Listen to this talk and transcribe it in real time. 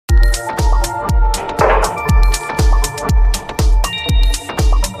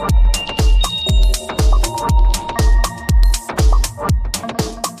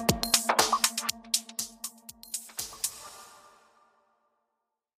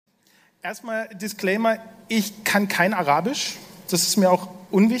Erstmal Disclaimer, ich kann kein Arabisch, das ist mir auch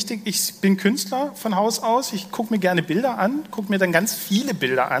unwichtig. Ich bin Künstler von Haus aus, ich gucke mir gerne Bilder an, gucke mir dann ganz viele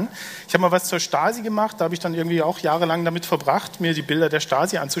Bilder an. Ich habe mal was zur Stasi gemacht, da habe ich dann irgendwie auch jahrelang damit verbracht, mir die Bilder der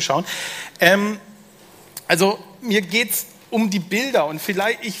Stasi anzuschauen. Also mir geht es um die Bilder und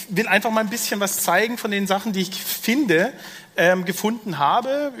vielleicht, ich will einfach mal ein bisschen was zeigen von den Sachen, die ich gefunden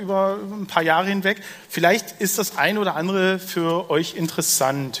habe über ein paar Jahre hinweg. Vielleicht ist das ein oder andere für euch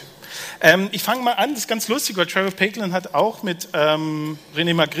interessant. Ich fange mal an, das ist ganz lustig, weil Trevor Paquelin hat auch mit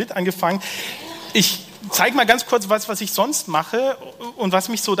René Magritte angefangen. Ich zeige mal ganz kurz was ich sonst mache und was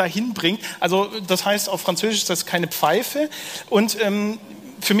mich so dahin bringt. Also das heißt, auf Französisch ist das keine Pfeife und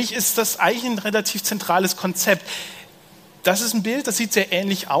für mich ist das eigentlich ein relativ zentrales Konzept. Das ist ein Bild, das sieht sehr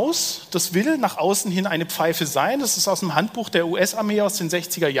ähnlich aus. Das will nach außen hin eine Pfeife sein. Das ist aus dem Handbuch der US-Armee aus den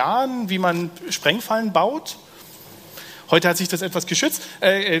 60er Jahren, wie man Sprengfallen baut. Heute hat sich das etwas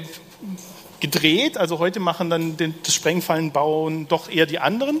gedreht, also heute machen dann das Sprengfallenbauen doch eher die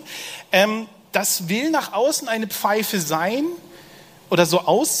anderen. Das will nach außen eine Pfeife sein oder so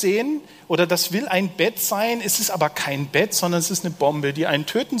aussehen oder das will ein Bett sein, es ist aber kein Bett, sondern es ist eine Bombe, die einen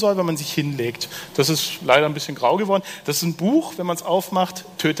töten soll, wenn man sich hinlegt. Das ist leider ein bisschen grau geworden. Das ist ein Buch, wenn man es aufmacht,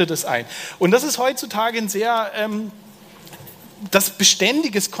 tötet es ein. Und das ist heutzutage ein sehr das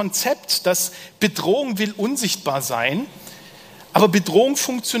beständiges Konzept, dass Bedrohung will unsichtbar sein. Aber Bedrohung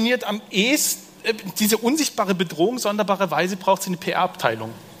funktioniert am ehesten, diese unsichtbare Bedrohung, sonderbarerweise braucht sie eine PR-Abteilung.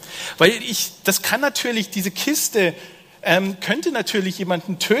 Weil das kann natürlich, diese Kiste könnte natürlich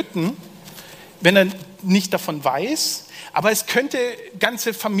jemanden töten, wenn er nicht davon weiß, aber es könnte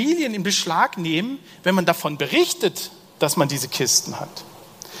ganze Familien in Beschlag nehmen, wenn man davon berichtet, dass man diese Kisten hat.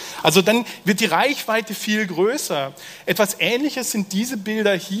 Also dann wird die Reichweite viel größer. Etwas Ähnliches sind diese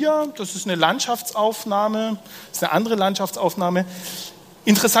Bilder hier. Das ist eine Landschaftsaufnahme, das ist eine andere Landschaftsaufnahme.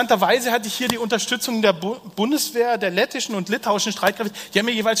 Interessanterweise hatte ich hier die Unterstützung der Bundeswehr, der lettischen und litauischen Streitkräfte. Die haben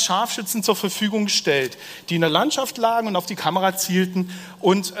mir jeweils Scharfschützen zur Verfügung gestellt, die in der Landschaft lagen und auf die Kamera zielten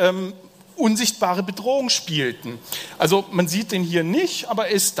und unsichtbare Bedrohung spielten. Also man sieht den hier nicht, aber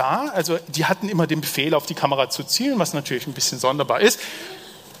er ist da. Also die hatten immer den Befehl, auf die Kamera zu zielen, was natürlich ein bisschen sonderbar ist.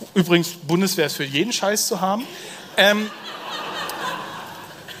 Übrigens, Bundeswehr ist für jeden Scheiß zu haben.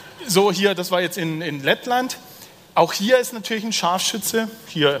 So, hier, das war jetzt in Lettland. Auch hier ist natürlich ein Scharfschütze,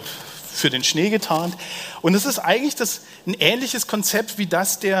 hier für den Schnee getarnt. Und es ist eigentlich ein ähnliches Konzept wie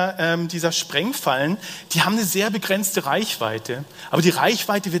das dieser Sprengfallen. Die haben eine sehr begrenzte Reichweite. Aber die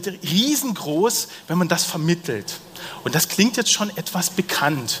Reichweite wird riesengroß, wenn man das vermittelt. Und das klingt jetzt schon etwas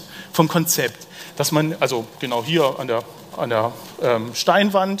bekannt vom Konzept. Dass man, also genau hier an der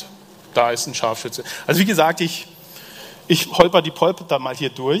Steinwand, da ist ein Scharfschütze. Also wie gesagt, ich holper da mal hier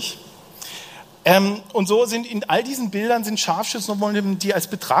durch. Und so sind in all diesen Bildern sind Scharfschützen, obwohl man die als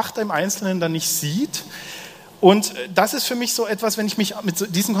Betrachter im Einzelnen dann nicht sieht. Und das ist für mich so etwas, wenn ich mich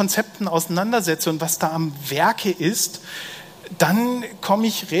mit diesen Konzepten auseinandersetze und was da am Werke ist, dann komme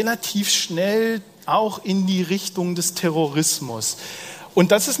ich relativ schnell auch in die Richtung des Terrorismus.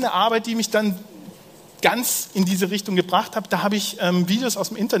 Und das ist eine Arbeit, die mich dann ganz in diese Richtung gebracht hat. Da habe ich Videos aus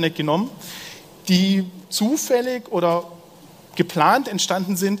dem Internet genommen, die zufällig oder geplant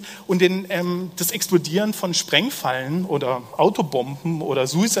entstanden sind und das Explodieren von Sprengfallen oder Autobomben oder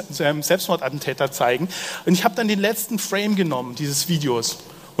Selbstmordattentäter zeigen. Und ich habe dann den letzten Frame genommen, dieses Videos,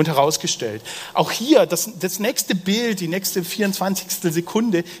 und herausgestellt. Auch hier, das nächste Bild, die nächste 24.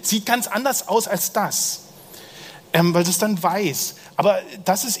 Sekunde, sieht ganz anders aus als das, weil das dann weiß. Aber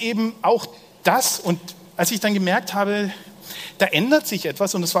das ist eben auch das. Und als ich dann gemerkt habe, da ändert sich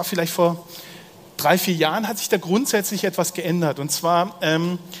etwas, und das war vielleicht vor 3-4 Jahren, hat sich da grundsätzlich etwas geändert. Und zwar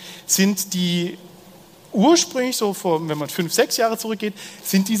sind die ursprünglich, so wenn man 5-6 Jahre zurückgeht,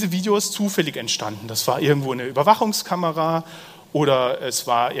 sind diese Videos zufällig entstanden. Das war irgendwo eine Überwachungskamera oder es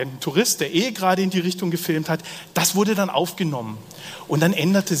war irgendein Tourist, der gerade in die Richtung gefilmt hat. Das wurde dann aufgenommen. Und dann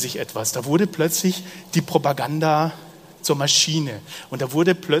änderte sich etwas. Da wurde plötzlich die Propaganda zur Maschine. Und da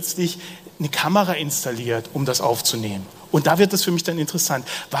wurde plötzlich eine Kamera installiert, um das aufzunehmen. Und da wird es für mich dann interessant.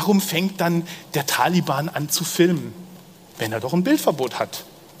 Warum fängt dann der Taliban an zu filmen, wenn er doch ein Bildverbot hat?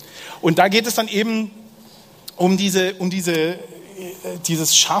 Und da geht es dann eben um dieses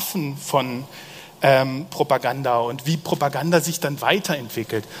Schaffen von Propaganda und wie Propaganda sich dann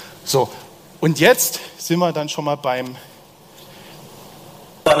weiterentwickelt. So, und jetzt sind wir dann schon mal beim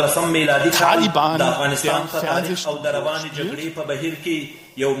Taliban, der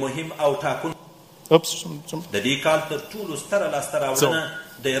So,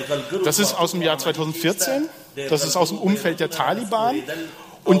 das ist aus dem Jahr 2014, das ist aus dem Umfeld der Taliban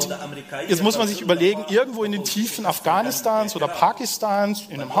Und jetzt muss man sich überlegen, irgendwo in den Tiefen Afghanistans oder Pakistans,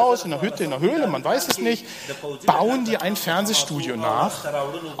 in einem Haus, in einer Hütte, in einer Höhle, man weiß es nicht, bauen die ein Fernsehstudio nach,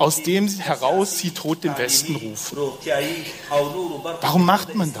 aus dem heraus sie tot den Westen rufen. Warum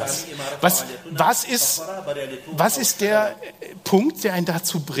macht man das? Was ist der Punkt, der einen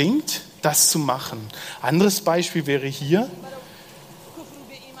dazu bringt, das zu machen? Anderes Beispiel wäre hier,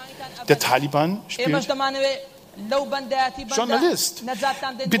 der Taliban spielt Journalist.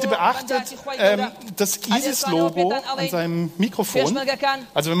 Bitte beachtet das ISIS-Logo an seinem Mikrofon.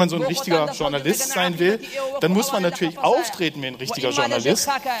 Also wenn man so ein richtiger Journalist sein will, dann muss man natürlich auftreten wie ein richtiger Journalist.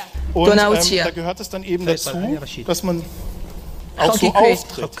 Und da gehört es dann eben dazu, dass man auch so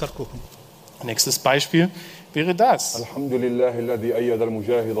auftritt. Nächstes Beispiel wäre das. Alhamdulillah alladhi ayyada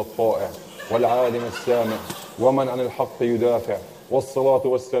al-mujahid at-ta'i' wal-'alim as-sami' wa man 'an al-haqq yudafi'. والصلاة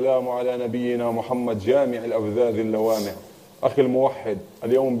والسلام على نبينا محمد جامع الأبذاذ اللوامع أخي الموحد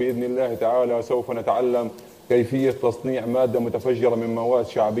اليوم بإذن الله تعالى سوف نتعلم كيفية تصنيع مادة متفجرة من مواد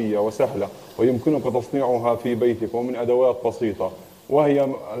شعبية وسهلة ويمكنك تصنيعها في بيتك ومن أدوات بسيطة وهي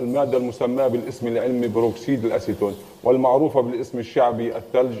المادة المسماة بالاسم العلمي بروكسيد الأسيتون والمعروفة بالاسم الشعبي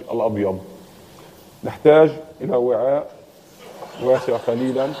الثلج الأبيض. نحتاج إلى وعاء واسع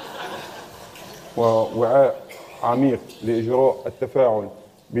قليلا ووعاء عميق لإجراء التفاعل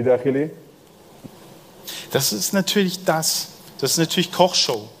بداخله. Das ist natürlich das ist natürlich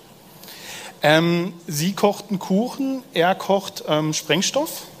Kochshow. Sie kocht einen Kuchen, er kocht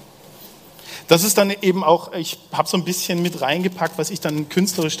Sprengstoff. Das ist dann eben auch, ich habe so ein bisschen mit reingepackt, was ich dann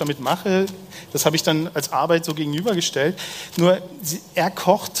künstlerisch damit mache. Das habe ich dann als Arbeit so gegenübergestellt. Nur er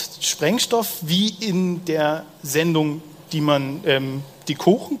kocht Sprengstoff wie in der Sendung, die man die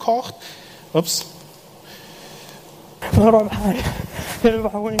Kuchen kocht. Ups. Nur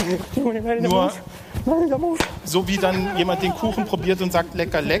so wie dann jemand den Kuchen probiert und sagt,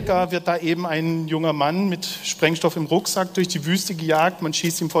 lecker, lecker, wird da eben ein junger Mann mit Sprengstoff im Rucksack durch die Wüste gejagt, man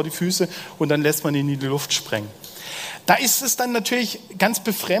schießt ihm vor die Füße und dann lässt man ihn in die Luft sprengen. Da ist es dann natürlich ganz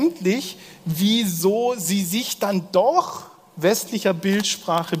befremdlich, wieso sie sich dann doch westlicher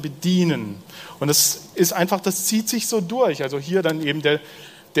Bildsprache bedienen. Und das ist einfach, das zieht sich so durch. Also hier dann eben der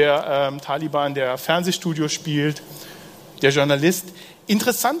Taliban, der Fernsehstudio spielt, der Journalist.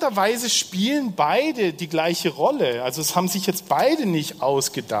 Interessanterweise spielen beide die gleiche Rolle. Also es haben sich jetzt beide nicht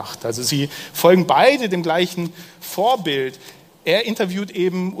ausgedacht. Also sie folgen beide dem gleichen Vorbild. Er interviewt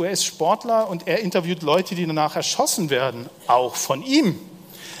eben US-Sportler und er interviewt Leute, die danach erschossen werden, auch von ihm.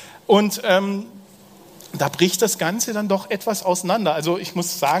 Und da bricht das Ganze dann doch etwas auseinander. Also ich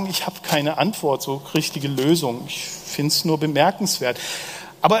muss sagen, ich habe keine Antwort, so richtige Lösung. Ich finde es nur bemerkenswert.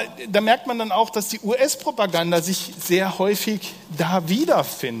 Aber da merkt man dann auch, dass die US-Propaganda sich sehr häufig da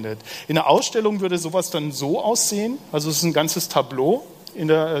wiederfindet. In der Ausstellung würde sowas dann so aussehen. Also es ist ein ganzes Tableau.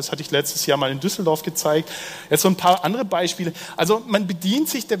 Das hatte ich letztes Jahr mal in Düsseldorf gezeigt. Jetzt so ein paar andere Beispiele. Also man bedient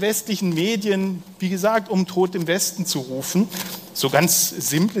sich der westlichen Medien, wie gesagt, um Tod im Westen zu rufen. So ganz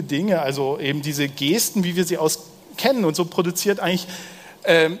simple Dinge, also eben diese Gesten, wie wir sie kennen. Und so produziert eigentlich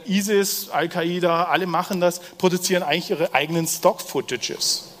ISIS, Al-Qaida, alle machen das, produzieren eigentlich ihre eigenen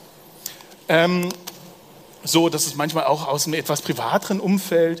Stock-Footages. So, das ist manchmal auch aus einem etwas privateren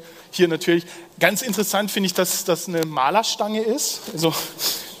Umfeld. Hier natürlich, ganz interessant finde ich, dass das eine Malerstange ist. Also,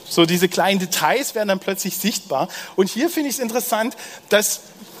 so diese kleinen Details werden dann plötzlich sichtbar. Und hier finde ich es interessant, dass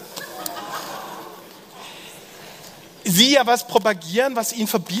sie ja was propagieren, was ihnen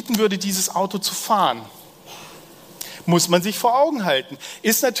verbieten würde, dieses Auto zu fahren. Muss man sich vor Augen halten.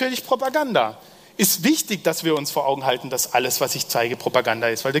 Ist natürlich Propaganda. Ist wichtig, dass wir uns vor Augen halten, dass alles, was ich zeige, Propaganda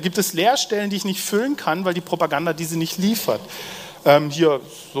ist. Weil da gibt es Leerstellen, die ich nicht füllen kann, weil die Propaganda diese nicht liefert. Hier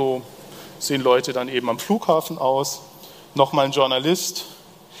so sehen Leute dann eben am Flughafen aus. Nochmal ein Journalist.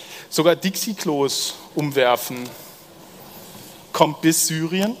 Sogar Dixie-Klos umwerfen. Kommt bis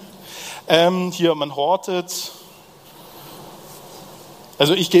Syrien. Hier, man hortet.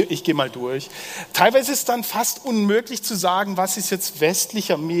 Also ich gehe mal durch. Teilweise ist es dann fast unmöglich zu sagen, was ist jetzt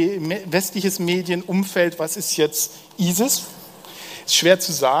westliches Medienumfeld, was ist jetzt ISIS. Ist schwer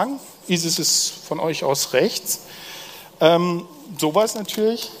zu sagen. ISIS ist von euch aus rechts. Sowas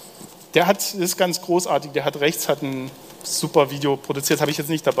natürlich. Das ist ganz großartig. Der hat rechts ein super Video produziert, habe ich jetzt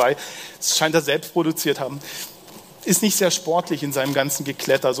nicht dabei. Das scheint er selbst produziert haben. Ist nicht sehr sportlich in seinem ganzen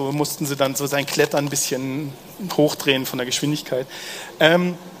Gekletter. So mussten sie dann so sein Klettern ein bisschen hochdrehen von der Geschwindigkeit.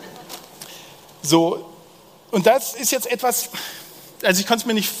 So, und das ist jetzt etwas, also ich konnte es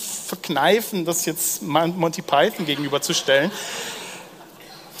mir nicht verkneifen, das jetzt Monty Python gegenüberzustellen.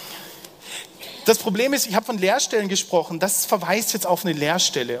 Das Problem ist, ich habe von Leerstellen gesprochen, das verweist jetzt auf eine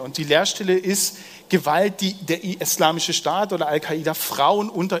Leerstelle. Und die Leerstelle ist Gewalt, die der Islamische Staat oder Al-Qaida Frauen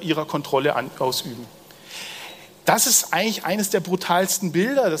unter ihrer Kontrolle ausüben. Das ist eigentlich eines der brutalsten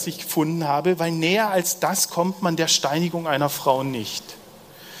Bilder, das ich gefunden habe, weil näher als das kommt man der Steinigung einer Frau nicht.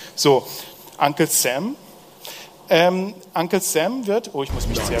 So, Uncle Sam. Uncle Sam wird, ich muss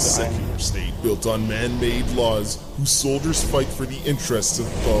mich sehr beeilen. State built on man-made laws whose soldiers fight for the interests of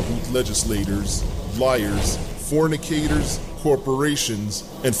Taghut legislators, liars, fornicators, corporations,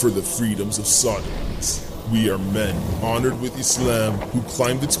 and for the freedoms of sodomites. We are men, honored with Islam, who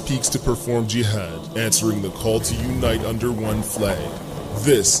climbed its peaks to perform jihad, answering the call to unite under one flag.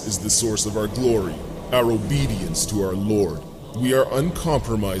 This is the source of our glory, our obedience to our Lord. We are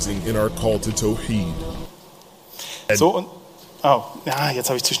uncompromising in our call to Tawheed. So, und jetzt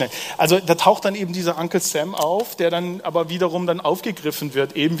habe ich zu schnell. Also da taucht dann eben dieser Uncle Sam auf, der dann aber wiederum dann aufgegriffen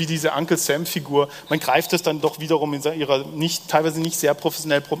wird, eben wie diese Uncle Sam-Figur. Man greift es dann doch wiederum in ihrer teilweise nicht sehr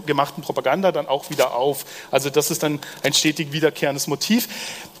professionell gemachten Propaganda dann auch wieder auf. Also das ist dann ein stetig wiederkehrendes Motiv.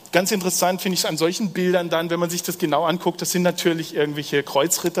 Ganz interessant finde ich an solchen Bildern dann, wenn man sich das genau anguckt, das sind natürlich irgendwelche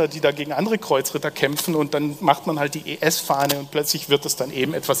Kreuzritter, die da gegen andere Kreuzritter kämpfen und dann macht man halt die ES-Fahne und plötzlich wird es dann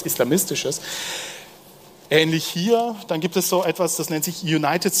eben etwas Islamistisches. Ähnlich hier, dann gibt es so etwas, das nennt sich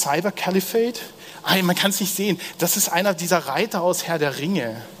United Cyber Caliphate. Man kann es nicht sehen, das ist einer dieser Reiter aus Herr der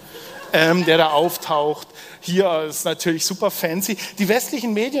Ringe, der da auftaucht. Hier ist natürlich super fancy. Die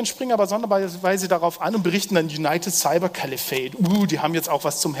westlichen Medien springen aber sonderbarweise darauf an und berichten dann United Cyber Caliphate. Die haben jetzt auch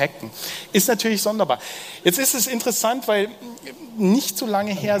was zum Hacken. Ist natürlich sonderbar. Jetzt ist es interessant, weil nicht so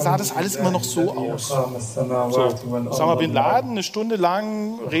lange her sah das alles immer noch so aus. So, Osama Bin Laden, eine Stunde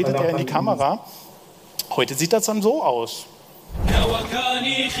lang redet er in die Kamera. Heute sieht das dann so aus. Da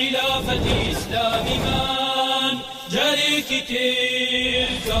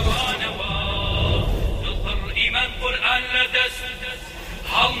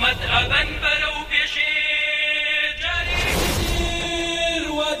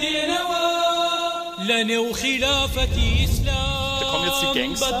kommen jetzt die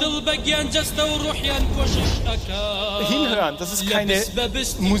Gangster. Hinhören, das ist keine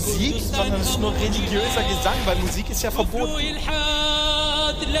Musik, sondern es ist nur religiöser Gesang, weil Musik ist ja verboten.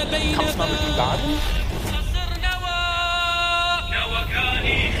 Kampf mal mit dem Laden.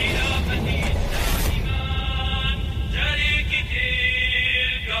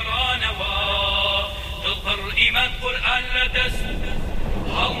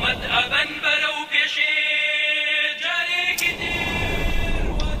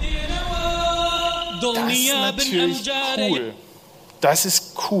 Das ist natürlich cool. Das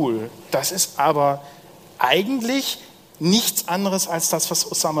ist cool. Das ist aber eigentlich nichts anderes als das,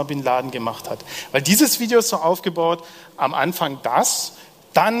 was Osama Bin Laden gemacht hat. Weil dieses Video ist so aufgebaut, am Anfang das,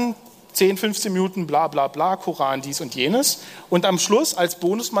 dann 10, 15 Minuten bla bla bla, Koran, dies und jenes und am Schluss als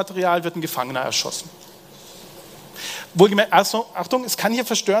Bonusmaterial wird ein Gefangener erschossen. Wohlgemerkt, Achtung, es kann hier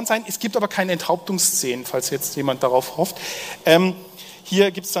verstörend sein, es gibt aber keine Enthauptungsszenen, falls jetzt jemand darauf hofft.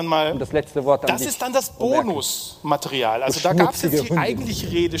 Hier gibt es dann mal, das letzte Wort an dich. Ist dann das Bonusmaterial. Also da gab es jetzt die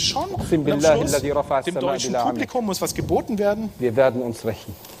eigentliche Rede schon. Und am Schluss, dem deutschen Publikum muss was geboten werden. Wir werden uns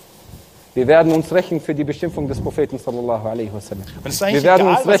rächen. Wir werden uns rächen für die Beschimpfung des Propheten sallallahu alaihi wasallam. Und es ist eigentlich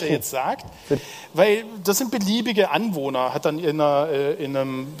egal, was er jetzt sagt, weil das sind beliebige Anwohner, hat dann in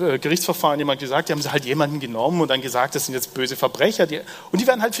einem Gerichtsverfahren jemand gesagt, die haben halt jemanden genommen und dann gesagt, das sind jetzt böse Verbrecher und die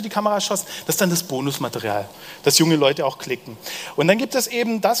werden halt für die Kamera erschossen. Das ist dann das Bonusmaterial, das junge Leute auch klicken. Und dann gibt es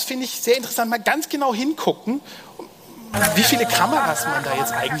eben, das finde ich sehr interessant, mal ganz genau hingucken, wie viele Kameras man da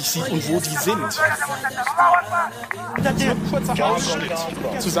jetzt eigentlich sieht und wo die sind. Das ist ein kurzer Ausschnitt,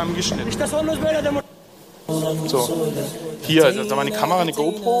 zusammengeschnitten. So, hier ist da mal eine Kamera, eine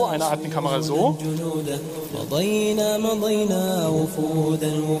GoPro, einer hat eine Kamera so.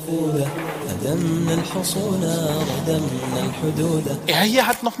 Er hier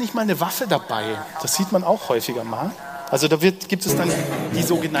hat noch nicht mal eine Waffe dabei. Das sieht man auch häufiger mal. Also da gibt es dann die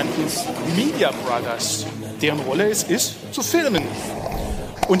sogenannten Media Brothers, deren Rolle es ist, zu filmen.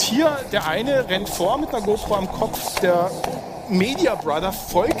 Und hier, der eine rennt vor mit einer GoPro am Kopf, der Media Brother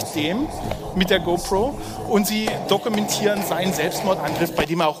folgt dem mit der GoPro und sie dokumentieren seinen Selbstmordangriff, bei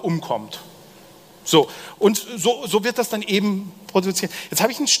dem er auch umkommt. So, und so wird das dann eben produziert. Jetzt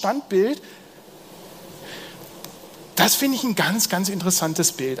habe ich ein Standbild. Das finde ich ein ganz, ganz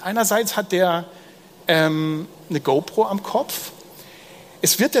interessantes Bild. Einerseits hat der eine GoPro am Kopf.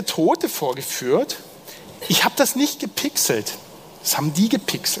 Es wird der Tote vorgeführt. Ich habe das nicht gepixelt. Das haben die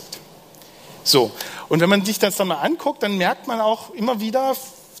gepixelt. So, und wenn man sich das dann mal anguckt, dann merkt man auch immer wieder,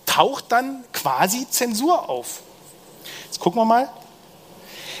 taucht dann quasi Zensur auf. Jetzt gucken wir mal.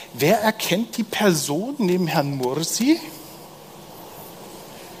 Wer erkennt die Person neben Herrn Mursi?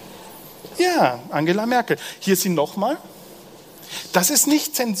 Ja, Angela Merkel. Hier ist sie nochmal. Das ist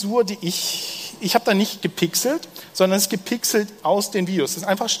nicht Zensur, die ich habe da nicht gepixelt, sondern es ist gepixelt aus den Videos. Das sind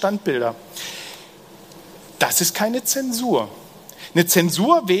einfach Standbilder. Das ist keine Zensur. Eine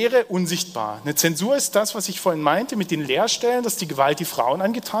Zensur wäre unsichtbar. Eine Zensur ist das, was ich vorhin meinte mit den Leerstellen, dass die Gewalt die Frauen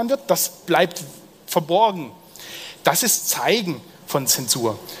angetan wird. Das bleibt verborgen. Das ist Zeigen von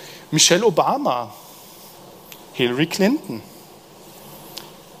Zensur. Michelle Obama, Hillary Clinton,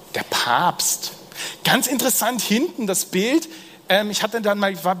 der Papst. Ganz interessant hinten das Bild. Ich hatte dann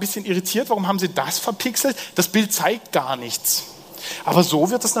mal, war ein bisschen irritiert, warum haben sie das verpixelt? Das Bild zeigt gar nichts. Aber so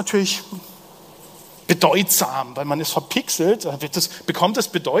wird es natürlich bedeutsam, weil man es verpixelt, bekommt es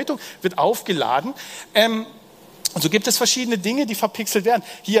Bedeutung, wird aufgeladen. Also gibt es verschiedene Dinge, die verpixelt werden.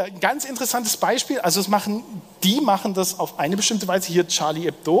 Hier ein ganz interessantes Beispiel, also die machen das auf eine bestimmte Weise. Hier Charlie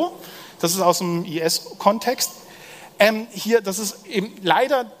Hebdo, das ist aus dem IS-Kontext. Hier, das ist eben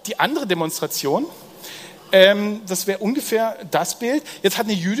leider die andere Demonstration. Das wäre ungefähr das Bild. Jetzt hat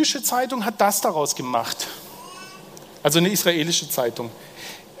eine jüdische Zeitung das daraus gemacht. Also eine israelische Zeitung.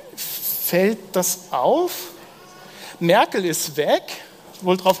 Fällt das auf? Merkel ist weg,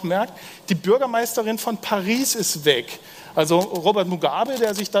 wohl drauf merkt. Die Bürgermeisterin von Paris ist weg. Also Robert Mugabe,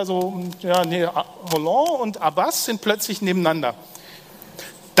 der sich da so, Hollande und Abbas sind plötzlich nebeneinander.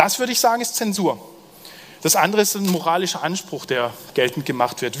 Das würde ich sagen, ist Zensur. Das andere ist ein moralischer Anspruch, der geltend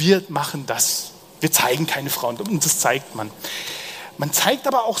gemacht wird. Wir machen das. Wir zeigen keine Frauen. Und das zeigt man. Man zeigt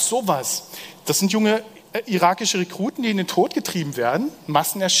aber auch sowas. Das sind junge irakische Rekruten, die in den Tod getrieben werden.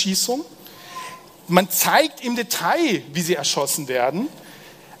 Massenerschießung. Man zeigt im Detail, wie sie erschossen werden.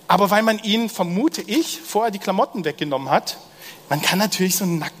 Aber weil man ihnen, vermute ich, vorher die Klamotten weggenommen hat, man kann natürlich so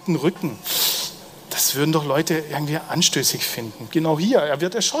einen nackten Rücken, das würden doch Leute irgendwie anstößig finden. Genau hier, er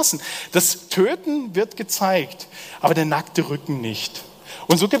wird erschossen. Das Töten wird gezeigt, aber der nackte Rücken nicht.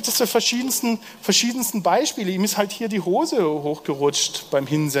 Und so gibt es die verschiedensten Beispiele. Ihm ist halt hier die Hose hochgerutscht beim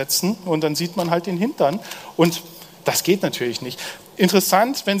Hinsetzen und dann sieht man halt den Hintern. Und das geht natürlich nicht.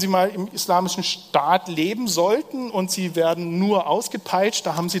 Interessant, wenn Sie mal im islamischen Staat leben sollten und Sie werden nur ausgepeitscht,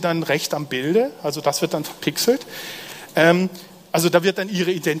 da haben Sie dann Recht am Bilde, also das wird dann verpixelt. Also da wird dann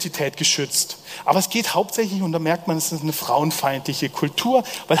Ihre Identität geschützt. Aber es geht hauptsächlich, und da merkt man, es ist eine frauenfeindliche Kultur,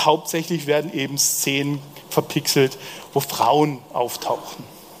 weil hauptsächlich werden eben Szenen verpixelt, wo Frauen auftauchen.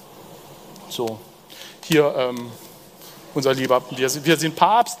 So, hier unser lieber, wir sind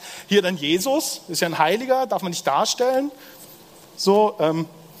Papst. Hier dann Jesus, ist ja ein Heiliger, darf man nicht darstellen. So,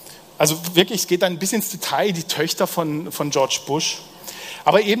 also wirklich, es geht dann bis ins Detail, die Töchter von George Bush.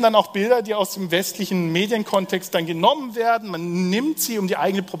 Aber eben dann auch Bilder, die aus dem westlichen Medienkontext dann genommen werden. Man nimmt sie, um die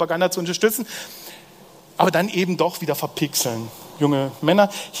eigene Propaganda zu unterstützen, aber dann eben doch wieder verpixeln. Junge Männer.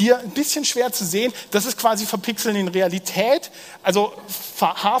 Hier ein bisschen schwer zu sehen, das ist quasi Verpixeln in Realität. Also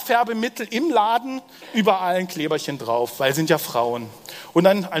Haarfärbemittel im Laden, überall ein Kleberchen drauf, weil sind ja Frauen. Und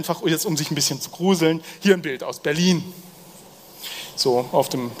dann einfach, jetzt um sich ein bisschen zu gruseln, hier ein Bild aus Berlin. So auf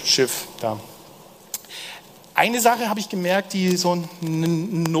dem Schiff da. Eine Sache habe ich gemerkt, die so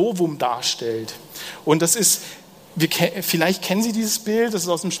ein Novum darstellt. Und das ist, vielleicht kennen Sie dieses Bild, das ist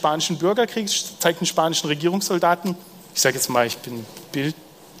aus dem Spanischen Bürgerkrieg, zeigt einen spanischen Regierungssoldaten. Ich sage jetzt mal, ich bin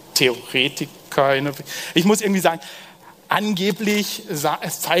Bildtheoretiker. Ich muss irgendwie sagen, angeblich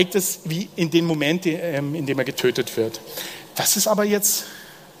zeigt es, wie in dem Moment, in dem er getötet wird. Das ist aber jetzt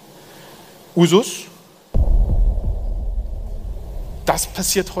Usus. Das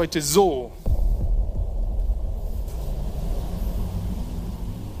passiert heute so.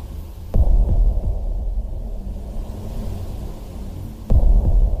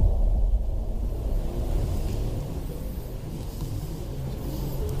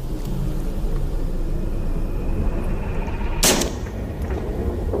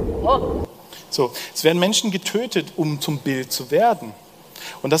 So, es werden Menschen getötet, um zum Bild zu werden.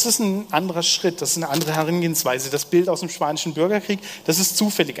 Und das ist ein anderer Schritt, das ist eine andere Herangehensweise. Das Bild aus dem Spanischen Bürgerkrieg, das ist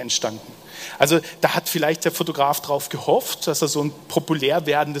zufällig entstanden. Also da hat vielleicht der Fotograf drauf gehofft, dass er so ein populär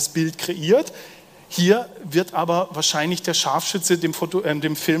werdendes Bild kreiert. Hier wird aber wahrscheinlich der Scharfschütze dem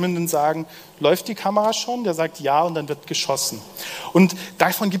Filmenden sagen, läuft die Kamera schon? Der sagt ja und dann wird geschossen. Und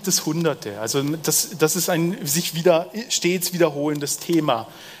davon gibt es Hunderte. Also das ist ein sich stets wiederholendes Thema,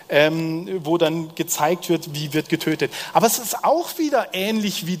 wo dann gezeigt wird, wie wird getötet. Aber es ist auch wieder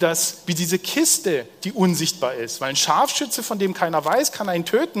ähnlich wie diese Kiste, die unsichtbar ist. Weil ein Scharfschütze, von dem keiner weiß, kann einen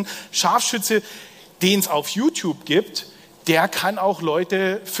töten. Scharfschütze, den es auf YouTube gibt, der kann auch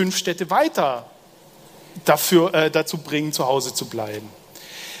Leute 5 Städte weiter dazu bringen, zu Hause zu bleiben.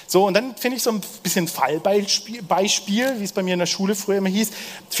 So, und dann finde ich so ein bisschen Fallbeispiel, wie es bei mir in der Schule früher immer hieß,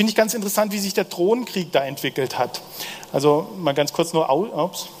 finde ich ganz interessant, wie sich der Drohnenkrieg da entwickelt hat. Also mal ganz kurz nur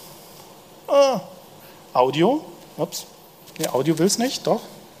Audio. Nee, Audio will es nicht, doch.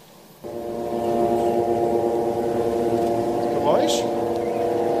 Geräusch.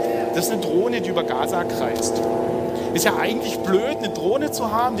 Das ist eine Drohne, die über Gaza kreist. Ist ja eigentlich blöd, eine Drohne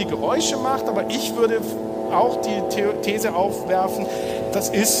zu haben, die Geräusche macht, aber ich würde auch die These aufwerfen, das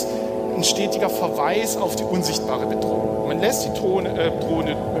ist ein stetiger Verweis auf die unsichtbare Bedrohung. Man lässt die Drohne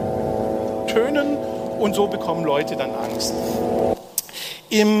tönen und so bekommen Leute dann Angst.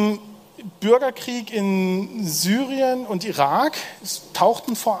 Im Bürgerkrieg in Syrien und Irak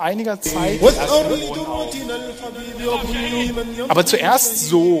tauchten vor einiger Zeit erste Drohnen auf. Aber zuerst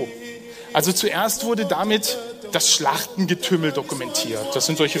so. Also zuerst wurde damit das Schlachtengetümmel dokumentiert. Das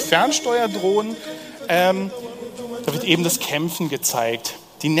sind solche Fernsteuerdrohnen. Da wird eben das Kämpfen gezeigt.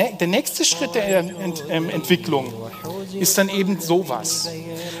 Der nächste Schritt der Entwicklung ist dann eben sowas.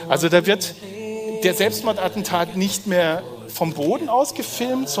 Also da wird der Selbstmordattentat nicht mehr vom Boden aus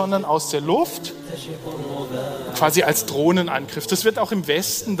gefilmt, sondern aus der Luft, quasi als Drohnenangriff. Das wird auch im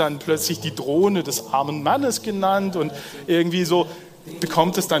Westen dann plötzlich die Drohne des armen Mannes genannt und irgendwie so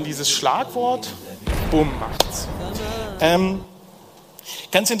bekommt es dann dieses Schlagwort, bumm, macht's.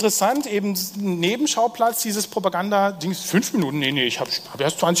 Ganz interessant, eben ein Nebenschauplatz dieses Propaganda-Dings, 5 Minuten, nee, ich hab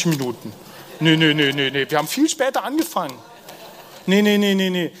erst 20 Minuten. Nee, wir haben viel später angefangen.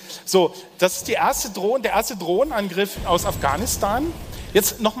 Nee. So, das ist der erste Drohnenangriff aus Afghanistan.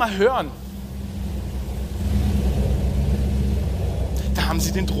 Jetzt nochmal hören. Da haben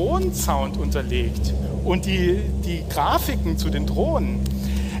sie den Drohnensound unterlegt und die Grafiken zu den Drohnen.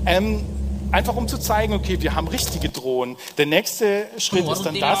 Einfach um zu zeigen, okay, wir haben richtige Drohnen. Der nächste Schritt ist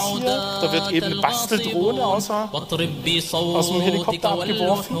dann das hier. Da wird eben eine Basteldrohne aus dem Helikopter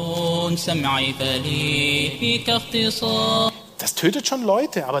abgeworfen. Das tötet schon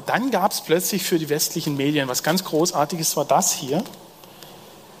Leute, aber dann gab es plötzlich für die westlichen Medien was ganz Großartiges, war das hier.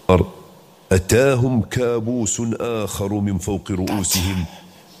 أتاهم كابوس آخر من فوق رؤوسهم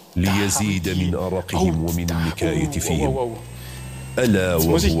ليزيد من أرقهم ومن النكاية فيهم ألا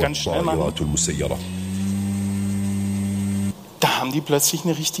وهو الطائرات المسيرة. Da haben die plötzlich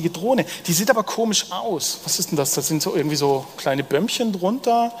eine richtige Drohne. Die sieht aber komisch aus. Was ist denn das? Das sind so irgendwie so kleine Bömmchen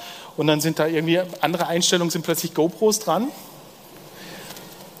drunter und dann sind da irgendwie andere Einstellungen, sind plötzlich GoPros dran.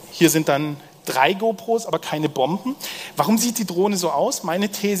 Hier sind dann 3 GoPros, aber keine Bomben. Warum sieht die Drohne so aus? Meine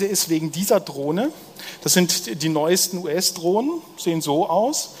These ist wegen dieser Drohne. Das sind die neuesten US-Drohnen, sehen so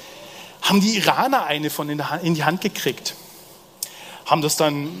aus. Haben die Iraner eine von in die Hand gekriegt. Haben das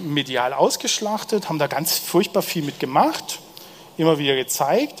dann medial ausgeschlachtet, haben da ganz furchtbar viel mit gemacht, immer wieder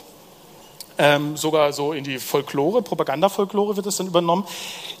gezeigt. Sogar so in die Folklore, Propagandafolklore wird das dann übernommen.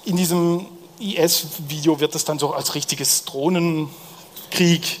 In diesem IS-Video wird das dann so als richtiges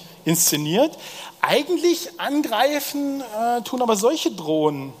Drohnenkrieg inszeniert. Eigentlich angreifen tun aber solche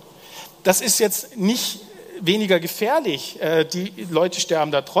Drohnen. Das ist jetzt nicht weniger gefährlich. Die Leute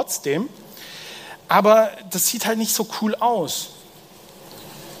sterben da trotzdem. Aber das sieht halt nicht so cool aus.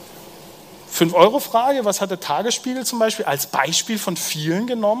 5-Euro-Frage, was hat der Tagesspiegel zum Beispiel als Beispiel von vielen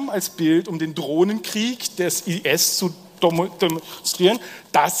genommen, als Bild, um den Drohnenkrieg des IS zu demonstrieren?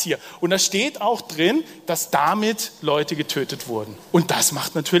 Das hier. Und da steht auch drin, dass damit Leute getötet wurden. Und das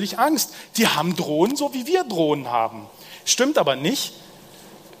macht natürlich Angst. Die haben Drohnen, so wie wir Drohnen haben. Stimmt aber nicht.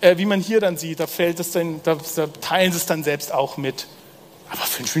 Wie man hier dann sieht, da teilen sie es dann selbst auch mit. Aber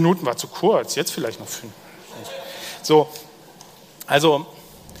 5 Minuten war zu kurz, jetzt vielleicht noch 5. So, also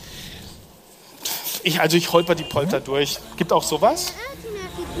ich holper die Polter durch. Gibt auch sowas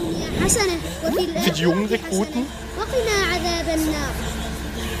für die jungen Rekruten.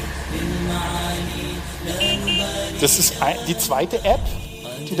 Das ist die zweite App,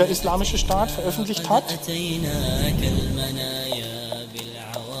 die der Islamische Staat veröffentlicht hat.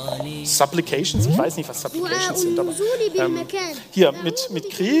 Supplications, ich weiß nicht, was Supplications sind, aber hier mit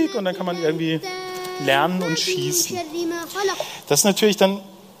Krieg und dann kann man irgendwie lernen und schießen. Das ist natürlich dann,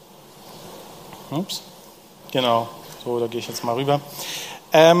 ups, genau, so, da gehe ich jetzt mal rüber.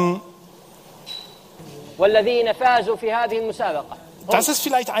 Das ist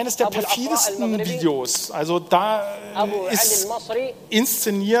vielleicht eines der perfidesten Videos. Also da ist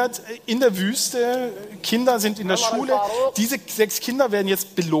inszeniert in der Wüste, Kinder sind in der Schule. Diese 6 Kinder werden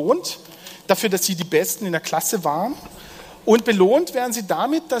jetzt belohnt dafür, dass sie die Besten in der Klasse waren. Und belohnt werden sie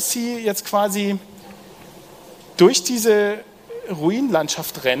damit, dass sie jetzt quasi durch diese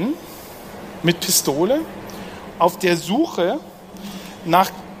Ruinenlandschaft rennen mit Pistole auf der Suche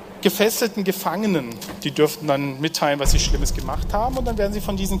nach gefesselten Gefangenen, die dürften dann mitteilen, was sie Schlimmes gemacht haben, und dann werden sie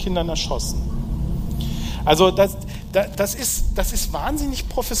von diesen Kindern erschossen. Also das ist wahnsinnig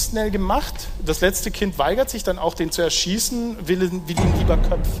professionell gemacht. Das letzte Kind weigert sich dann auch, den zu erschießen, will ihn lieber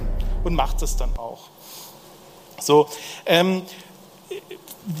köpfen und macht es dann auch. So,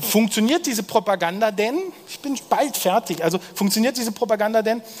 funktioniert diese Propaganda denn? Ich bin bald fertig. Also funktioniert diese Propaganda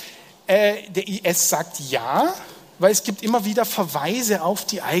denn? Der IS sagt ja, weil es gibt immer wieder Verweise auf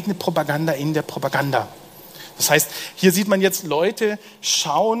die eigene Propaganda in der Propaganda. Das heißt, hier sieht man jetzt, Leute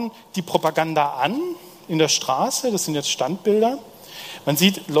schauen die Propaganda an in der Straße, das sind jetzt Standbilder. Man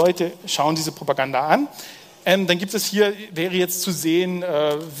sieht, Leute schauen diese Propaganda an. Dann gibt es hier, wäre jetzt zu sehen,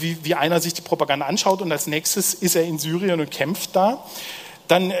 wie einer sich die Propaganda anschaut, und als nächstes ist er in Syrien und kämpft da.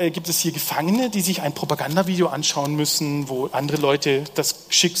 Dann gibt es hier Gefangene, die sich ein Propagandavideo anschauen müssen, wo andere Leute das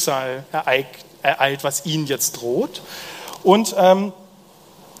Schicksal ereilt, was ihnen jetzt droht. Und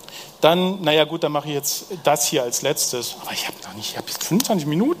dann, naja gut, dann mache ich jetzt das hier als letztes. Aber ich habe jetzt 25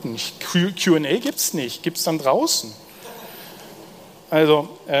 Minuten. Q&A gibt es nicht. Gibt es dann draußen. Also,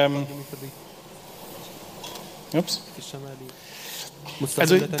 ups.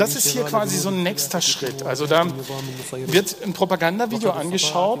 Also das ist hier quasi so ein nächster Schritt. Also da wird ein Propagandavideo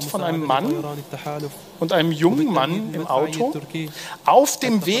angeschaut von einem Mann und einem jungen Mann im Auto auf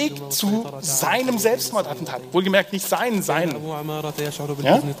dem Weg zu seinem Selbstmordattentat. Wohlgemerkt nicht seinen.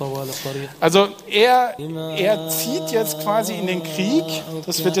 Ja? Also er zieht jetzt quasi in den Krieg,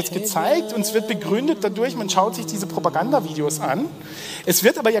 das wird jetzt gezeigt und es wird begründet dadurch, man schaut sich diese Propagandavideos an. Es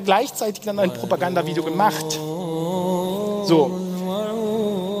wird aber ja gleichzeitig dann ein Propagandavideo gemacht. So.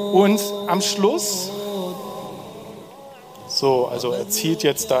 Und am Schluss, so, also er zieht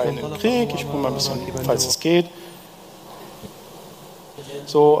jetzt da in den Krieg, ich gucke mal ein bisschen, falls es geht.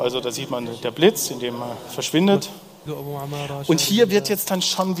 So, also da sieht man der Blitz, in dem er verschwindet. Und hier wird jetzt dann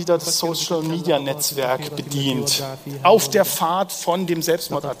schon wieder das Social-Media-Netzwerk bedient, auf der Fahrt von dem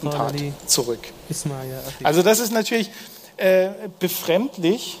Selbstmordattentat zurück. Also das ist natürlich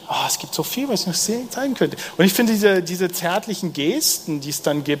befremdlich. Oh, es gibt so viel, was ich noch zeigen könnte. Und ich finde diese zärtlichen Gesten, die es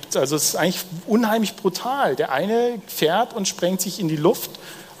dann gibt, also es ist eigentlich unheimlich brutal. Der eine fährt und sprengt sich in die Luft.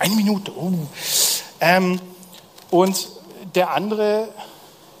 1 Minute. Und der andere,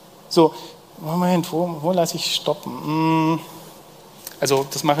 so, Moment, wo lasse ich stoppen? Also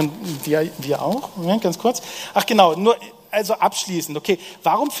das machen wir auch. Moment, ganz kurz. Ach genau, also abschließend, okay,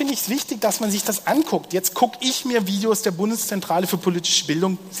 warum finde ich es wichtig, dass man sich das anguckt? Jetzt gucke ich mir Videos der Bundeszentrale für politische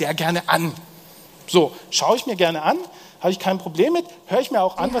Bildung sehr gerne an. So, schaue ich mir gerne an, habe ich kein Problem mit, höre ich mir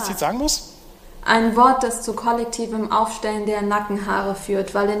auch an, was ich sagen muss. Ein Wort, das zu kollektivem Aufstellen der Nackenhaare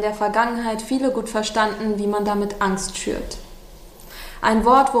führt, weil in der Vergangenheit viele gut verstanden, wie man damit Angst schürt. Ein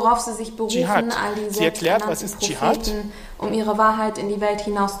Wort, worauf sie sich berufen, Dschihad. all die Sie erklärt, was ist Dschihad, Propheten, um ihre Wahrheit in die Welt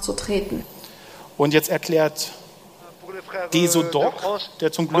hinauszutreten. Und jetzt erklärt Desodoc,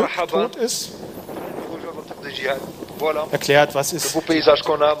 der zum Glück tot ist, erklärt, was ist.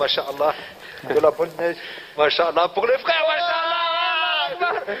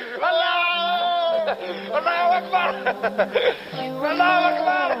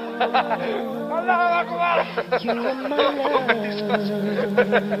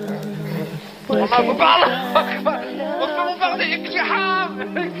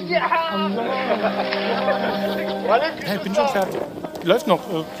 Hey, ich bin schon fertig. Läuft noch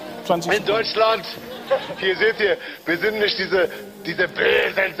 20 Sekunden. In Deutschland, hier seht ihr, wir sind nicht diese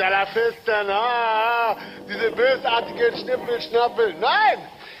bösen Salafisten, diese bösartigen Schnippel. Nein,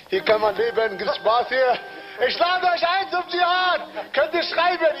 hier kann man leben, gibt Spaß hier. Ich lade euch ein zum Dschihad. Könnt ihr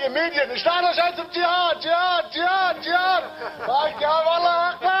schreiben, ihr Medien. Ich lade euch ein zum Dschihad. Dschihad. Allah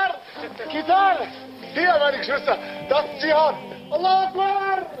Akbar. Gitar. Hier, meine Geschwister. Das ist Dschihad. Allah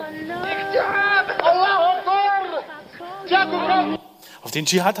Akbar. Dschihad. Allah Akbar. Auf den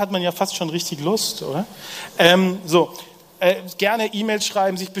Dschihad hat man ja fast schon richtig Lust, oder? Gerne E-Mails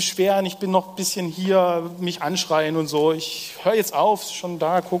schreiben, sich beschweren. Ich bin noch ein bisschen hier, mich anschreien und so. Ich höre jetzt auf, schon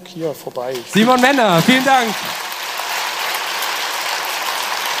da, guck hier vorbei. Simon Männer, vielen Dank.